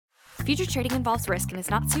Future trading involves risk and is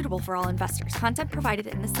not suitable for all investors. Content provided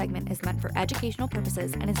in this segment is meant for educational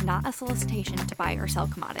purposes and is not a solicitation to buy or sell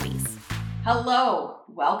commodities. Hello,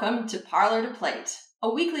 welcome to Parlor to Plate,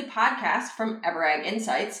 a weekly podcast from EverAg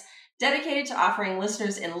Insights dedicated to offering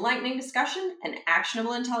listeners enlightening discussion and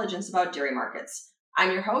actionable intelligence about dairy markets.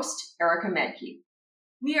 I'm your host, Erica Medke.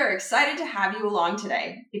 We are excited to have you along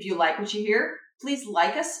today. If you like what you hear, please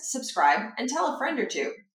like us, subscribe, and tell a friend or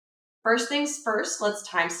two. First things first, let's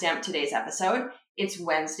timestamp today's episode. It's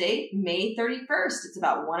Wednesday, May 31st. It's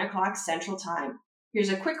about 1 o'clock Central Time. Here's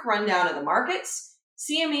a quick rundown of the markets.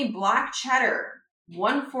 CME Black Cheddar,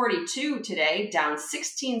 142 today, down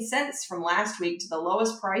 16 cents from last week to the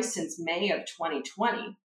lowest price since May of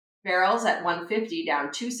 2020. Barrels at 150,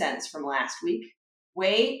 down 2 cents from last week.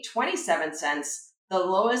 Whey, 27 cents, the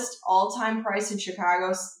lowest all-time price in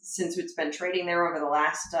Chicago since it's been trading there over the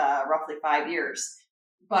last roughly 5 years.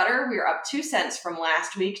 Butter, we're up 2 cents from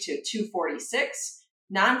last week to $2.46.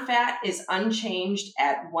 Non-fat is unchanged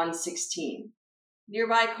at $1.16.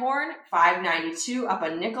 Nearby corn, $5.92, up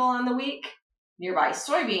a nickel on the week. Nearby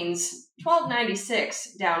soybeans,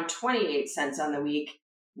 $12.96, down 28 cents on the week.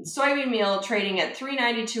 And soybean meal trading at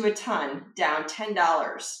 $3.92 a ton, down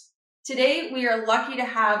 $10. Today, we are lucky to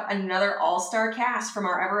have another all-star cast from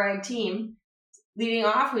our EverAg team. Leading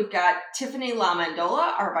off, we've got Tiffany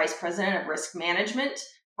LaMandola, our Vice President of Risk Management.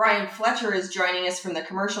 Brian Fletcher is joining us from the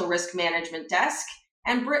Commercial Risk Management Desk.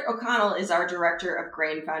 And Britt O'Connell is our Director of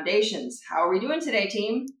Grain Foundations. How are we doing today,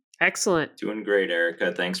 team? Excellent. Doing great,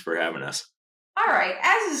 Erica. Thanks for having us. All right,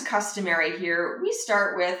 as is customary here, we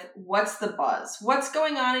start with what's the buzz? What's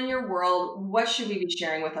going on in your world? What should we be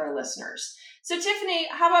sharing with our listeners? So Tiffany,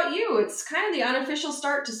 how about you? It's kind of the unofficial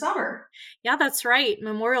start to summer. Yeah, that's right.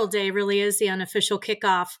 Memorial Day really is the unofficial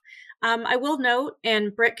kickoff. I will note,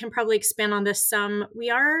 and Britt can probably expand on this some, we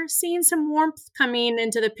are seeing some warmth coming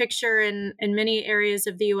into the picture in many areas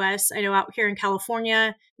of the U.S. I know out here in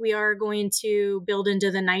California, we are going to build into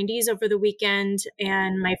the 90s over the weekend,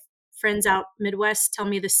 and my friends out Midwest tell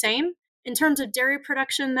me the same. In terms of dairy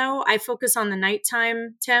production, though, I focus on the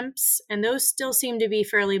nighttime temps, and those still seem to be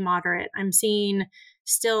fairly moderate. I'm seeing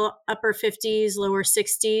still upper 50s, lower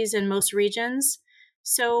 60s in most regions.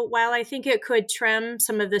 So while I think it could trim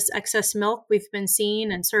some of this excess milk we've been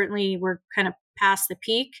seeing, and certainly we're kind of past the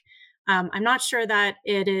peak, I'm not sure that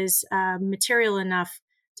it is material enough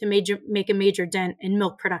to make a major dent in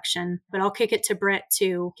milk production. But I'll kick it to Britt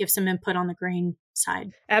to give some input on the grain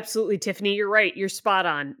side. Absolutely, Tiffany. You're right. You're spot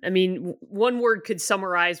on. I mean, one word could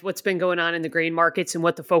summarize what's been going on in the grain markets and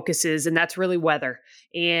what the focus is, and that's really weather.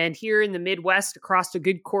 And here in the Midwest, across a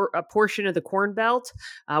good portion of the Corn Belt,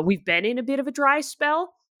 we've been in a bit of a dry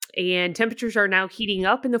spell. And temperatures are now heating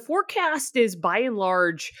up, and the forecast is by and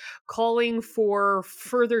large calling for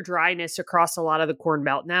further dryness across a lot of the Corn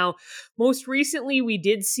Belt. Now, most recently, we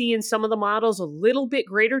did see in some of the models a little bit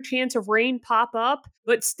greater chance of rain pop up,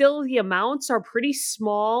 but still the amounts are pretty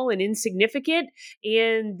small and insignificant,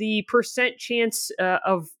 and the percent chance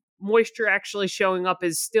of moisture actually showing up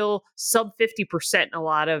is still sub 50% in a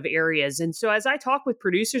lot of areas. And so as I talk with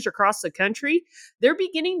producers across the country, they're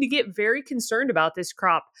beginning to get very concerned about this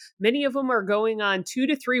crop. Many of them are going on 2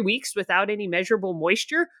 to 3 weeks without any measurable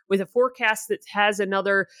moisture, with a forecast that has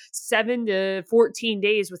another 7 to 14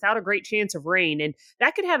 days without a great chance of rain. And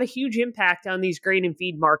that could have a huge impact on these grain and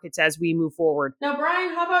feed markets as we move forward. Now,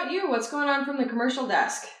 Brian, how about you? What's going on from the commercial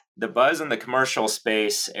desk? The buzz in the commercial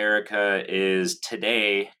space, Erica, is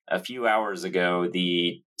today, a few hours ago,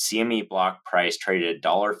 the CME block price traded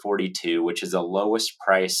 $1.42, which is the lowest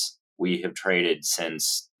price we have traded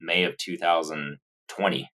since May of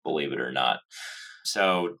 2020, believe it or not.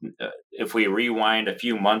 So if we rewind a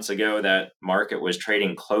few months ago, that market was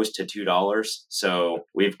trading close to $2. So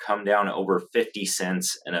we've come down over 50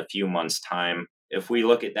 cents in a few months' time. If we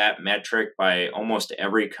look at that metric by almost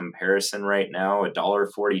every comparison right now,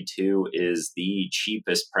 $1.42 is the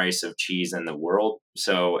cheapest price of cheese in the world.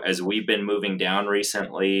 So as we've been moving down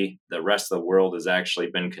recently, the rest of the world has actually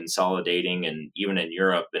been consolidating, and even in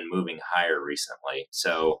Europe been moving higher recently.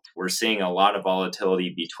 So we're seeing a lot of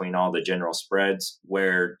volatility between all the general spreads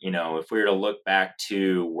where, if we were to look back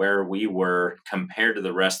to where we were compared to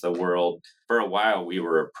the rest of the world, for a while we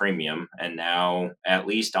were a premium, and now, at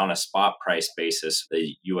least on a spot price basis,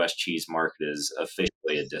 the U.S. cheese market is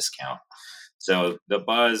officially a discount. So the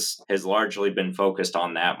buzz has largely been focused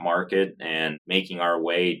on that market and making our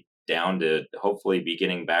way down to hopefully be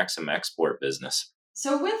getting back some export business.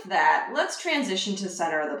 So with that, let's transition to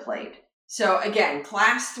center of the plate. So again,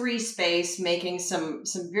 class 3 space making some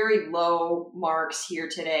very low marks here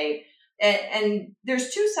today. And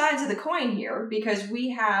there's two sides of the coin here, because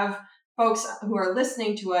we have folks who are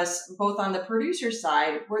listening to us, both on the producer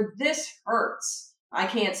side, where this hurts. I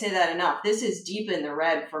can't say that enough. This is deep in the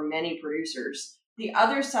red for many producers. The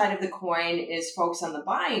other side of the coin is folks on the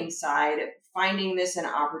buying side finding this an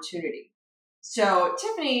opportunity. So,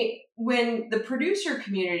 Tiffany, when the producer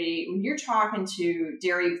community, when you're talking to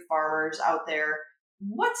dairy farmers out there,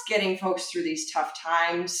 what's getting folks through these tough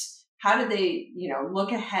times? How do they,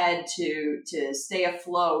 look ahead to stay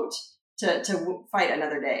afloat, to fight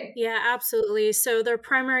another day? Yeah, absolutely. So their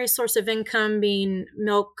primary source of income being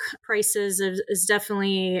milk prices is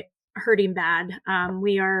definitely hurting bad.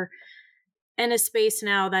 We are in a space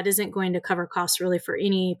now that isn't going to cover costs really for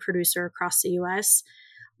any producer across the US.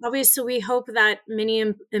 Obviously, we hope that many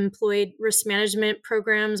employed risk management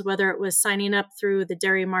programs, whether it was signing up through the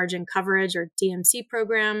Dairy Margin Coverage or DMC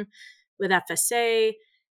program with FSA,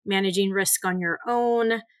 managing risk on your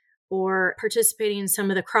own, or participating in some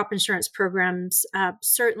of the crop insurance programs,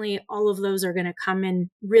 certainly all of those are going to come in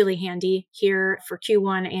really handy here for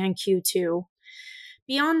Q1 and Q2.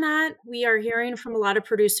 Beyond that, we are hearing from a lot of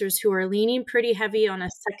producers who are leaning pretty heavy on a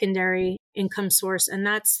secondary income source, and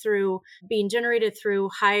that's through being generated through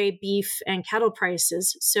high beef and cattle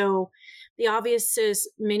prices. So the obvious is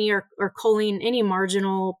many are culling any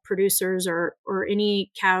marginal producers or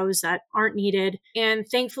any cows that aren't needed, and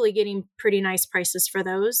thankfully getting pretty nice prices for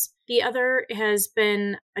those. The other has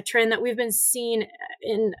been a trend that we've been seeing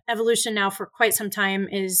in evolution now for quite some time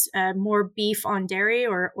is more beef on dairy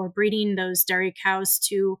or breeding those dairy cows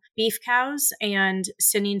to beef cows and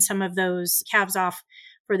sending some of those calves off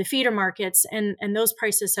for the feeder markets. And those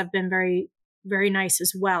prices have been very, very nice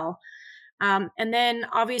as well. And then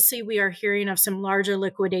obviously we are hearing of some larger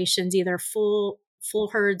liquidations, either full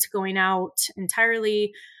herds going out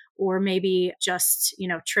entirely or maybe just,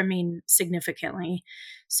 trimming significantly.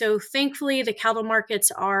 So thankfully the cattle markets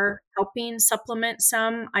are helping supplement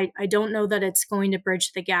some. I don't know that it's going to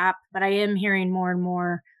bridge the gap, but I am hearing more and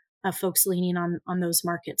more of folks leaning on those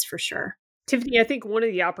markets for sure. Tiffany, I think one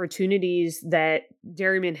of the opportunities that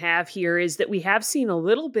dairymen have here is that we have seen a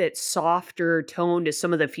little bit softer tone to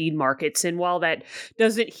some of the feed markets. And while that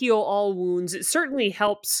doesn't heal all wounds, it certainly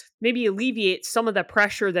helps maybe alleviate some of the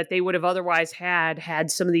pressure that they would have otherwise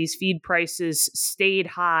had some of these feed prices stayed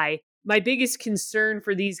high. My biggest concern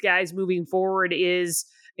for these guys moving forward is,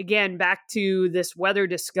 again, back to this weather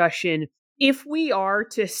discussion. If we are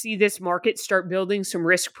to see this market start building some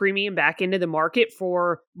risk premium back into the market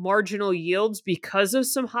for marginal yields because of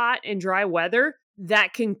some hot and dry weather,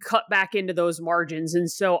 that can cut back into those margins. And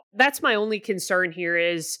so that's my only concern here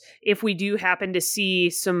is if we do happen to see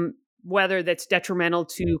some weather that's detrimental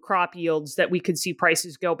to crop yields, that we could see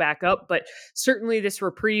prices go back up. But certainly this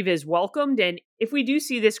reprieve is welcomed. And if we do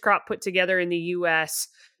see this crop put together in the US,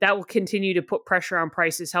 that will continue to put pressure on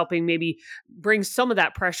prices, helping maybe bring some of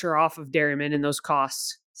that pressure off of dairymen and those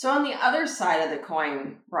costs. So on the other side of the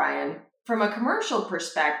coin, Brian, from a commercial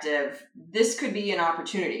perspective, this could be an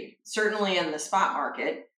opportunity, certainly in the spot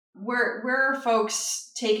market. Where are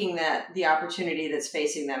folks taking the opportunity that's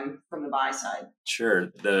facing them from the buy side?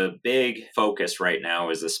 Sure. The big focus right now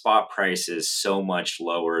is the spot price is so much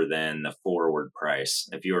lower than the forward price.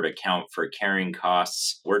 If you were to account for carrying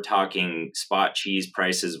costs, we're talking spot cheese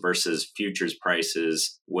prices versus futures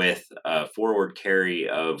prices with a forward carry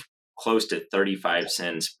of close to 35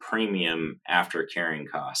 cents premium after carrying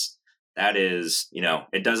costs. That is,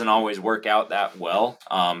 it doesn't always work out that well.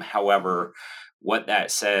 However, what that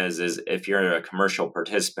says is if you're a commercial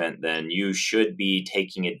participant, then you should be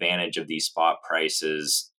taking advantage of these spot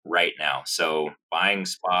prices right now. So buying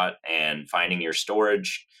spot and finding your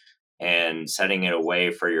storage and setting it away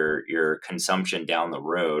for your consumption down the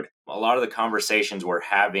road. A lot of the conversations we're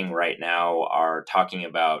having right now are talking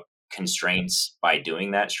about constraints by doing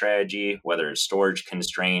that strategy, whether it's storage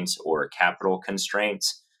constraints or capital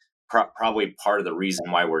constraints. Probably part of the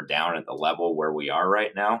reason why we're down at the level where we are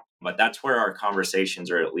right now. But that's where our conversations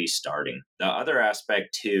are at least starting. The other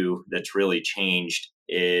aspect, too, that's really changed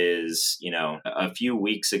is, a few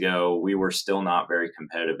weeks ago, we were still not very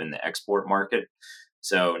competitive in the export market.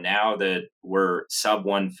 So now that we're sub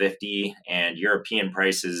 150 and European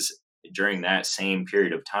prices during that same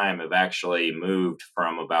period of time have actually moved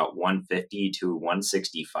from about 150 to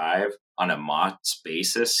 165 on a MOTS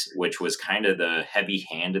basis, which was kind of the heavy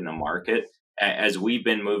hand in the market. As we've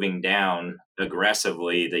been moving down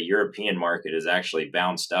aggressively, the European market has actually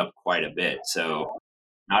bounced up quite a bit. So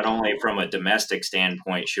not only from a domestic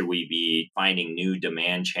standpoint should we be finding new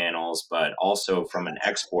demand channels, but also from an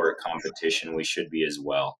export competition, we should be as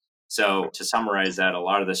well. So to summarize that, a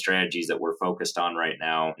lot of the strategies that we're focused on right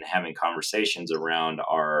now and having conversations around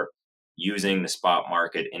are using the spot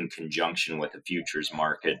market in conjunction with the futures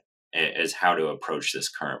market as how to approach this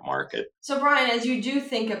current market. So, Brian, as you do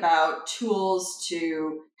think about tools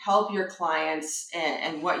to help your clients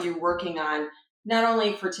and what you're working on, not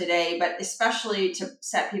only for today, but especially to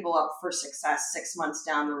set people up for success 6 months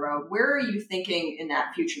down the road, where are you thinking in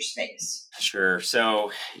that future space? Sure.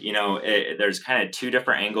 So, there's kind of two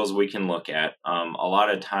different angles we can look at. A lot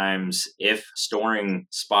of times, if storing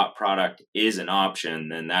spot product is an option,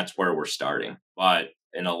 then that's where we're starting. But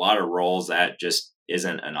in a lot of roles, that just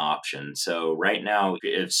isn't an option. So right now,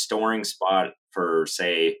 if storing spot for,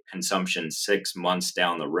 say, consumption 6 months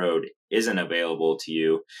down the road isn't available to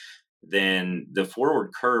you, then the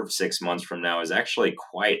forward curve 6 months from now is actually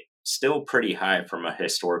still pretty high from a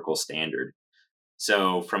historical standard.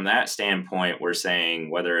 So from that standpoint, we're saying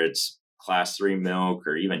whether it's class 3 milk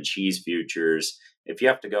or even cheese futures, if you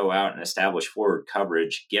have to go out and establish forward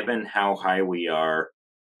coverage, given how high we are,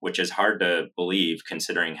 which is hard to believe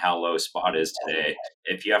considering how low spot is today,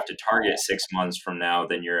 if you have to target 6 months from now,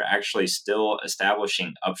 then you're actually still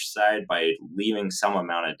establishing upside by leaving some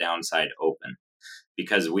amount of downside open,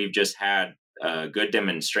 because we've just had a good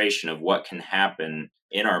demonstration of what can happen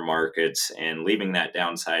in our markets, and leaving that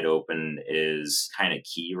downside open is kind of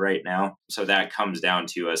key right now. So that comes down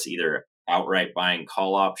to us either outright buying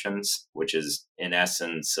call options, which is in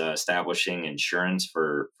essence establishing insurance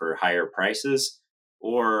for higher prices,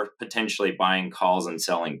 or potentially buying calls and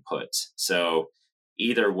selling puts. So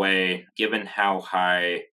either way, given how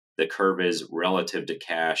high the curve is relative to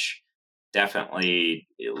cash, definitely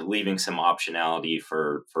leaving some optionality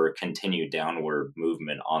for a continued downward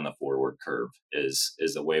movement on the forward curve is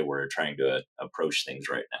the way we're trying to approach things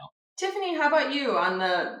right now. Tiffany, how about you on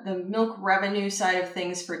the milk revenue side of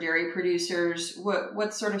things for dairy producers?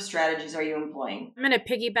 What sort of strategies are you employing? I'm going to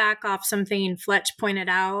piggyback off something Fletch pointed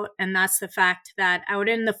out, and that's the fact that out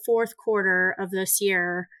in the fourth quarter of this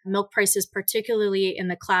year, milk prices, particularly in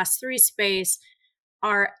the class 3 space,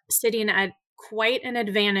 are sitting at quite an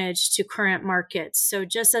advantage to current markets. So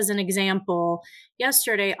just as an example,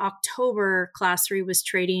 yesterday, October class 3 was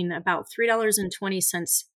trading about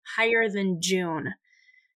 $3.20 higher than June.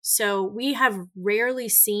 So we have rarely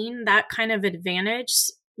seen that kind of advantage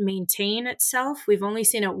maintain itself. We've only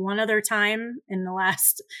seen it one other time in the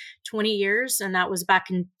last 20 years, and that was back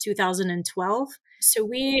in 2012. So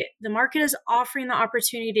the market is offering the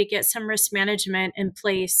opportunity to get some risk management in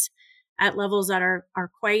place at levels that are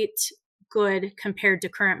quite good compared to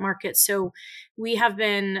current markets. So we have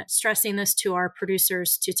been stressing this to our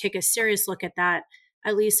producers to take a serious look at that,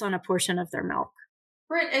 at least on a portion of their milk.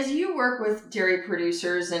 Britt, as you work with dairy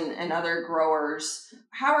producers and other growers,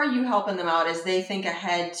 how are you helping them out as they think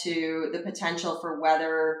ahead to the potential for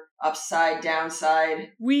weather, upside,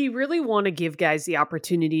 downside? We really want to give guys the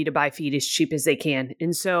opportunity to buy feed as cheap as they can.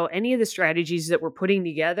 And so any of the strategies that we're putting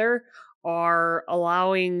together are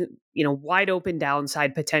allowing, wide open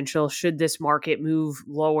downside potential should this market move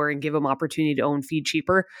lower and give them opportunity to own feed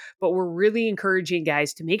cheaper. But we're really encouraging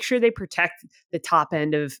guys to make sure they protect the top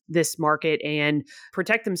end of this market and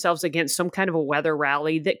protect themselves against some kind of a weather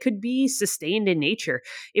rally that could be sustained in nature.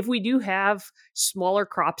 If we do have smaller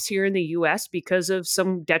crops here in the US because of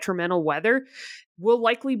some detrimental weather, we'll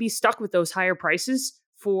likely be stuck with those higher prices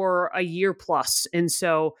for a year plus. And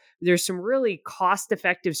so there's some really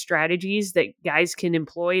cost-effective strategies that guys can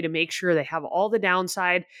employ to make sure they have all the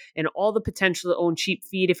downside and all the potential to own cheap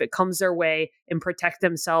feed if it comes their way, and protect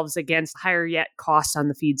themselves against higher yet costs on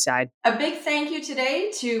the feed side. A big thank you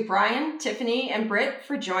today to Brian, Tiffany, and Britt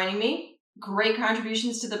for joining me. Great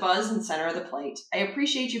contributions to the buzz and center of the plate. I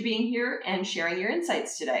appreciate you being here and sharing your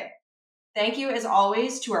insights today. Thank you, as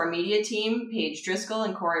always, to our media team, Paige Driscoll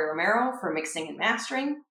and Corey Romero, for mixing and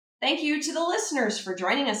mastering. Thank you to the listeners for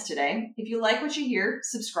joining us today. If you like what you hear,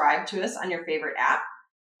 subscribe to us on your favorite app.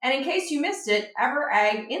 And in case you missed it,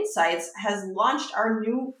 EverAg Insights has launched our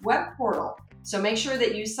new web portal. So make sure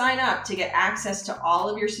that you sign up to get access to all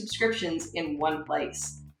of your subscriptions in one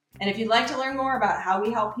place. And if you'd like to learn more about how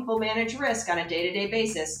we help people manage risk on a day-to-day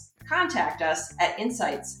basis, contact us at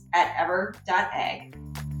insights@ever.ag.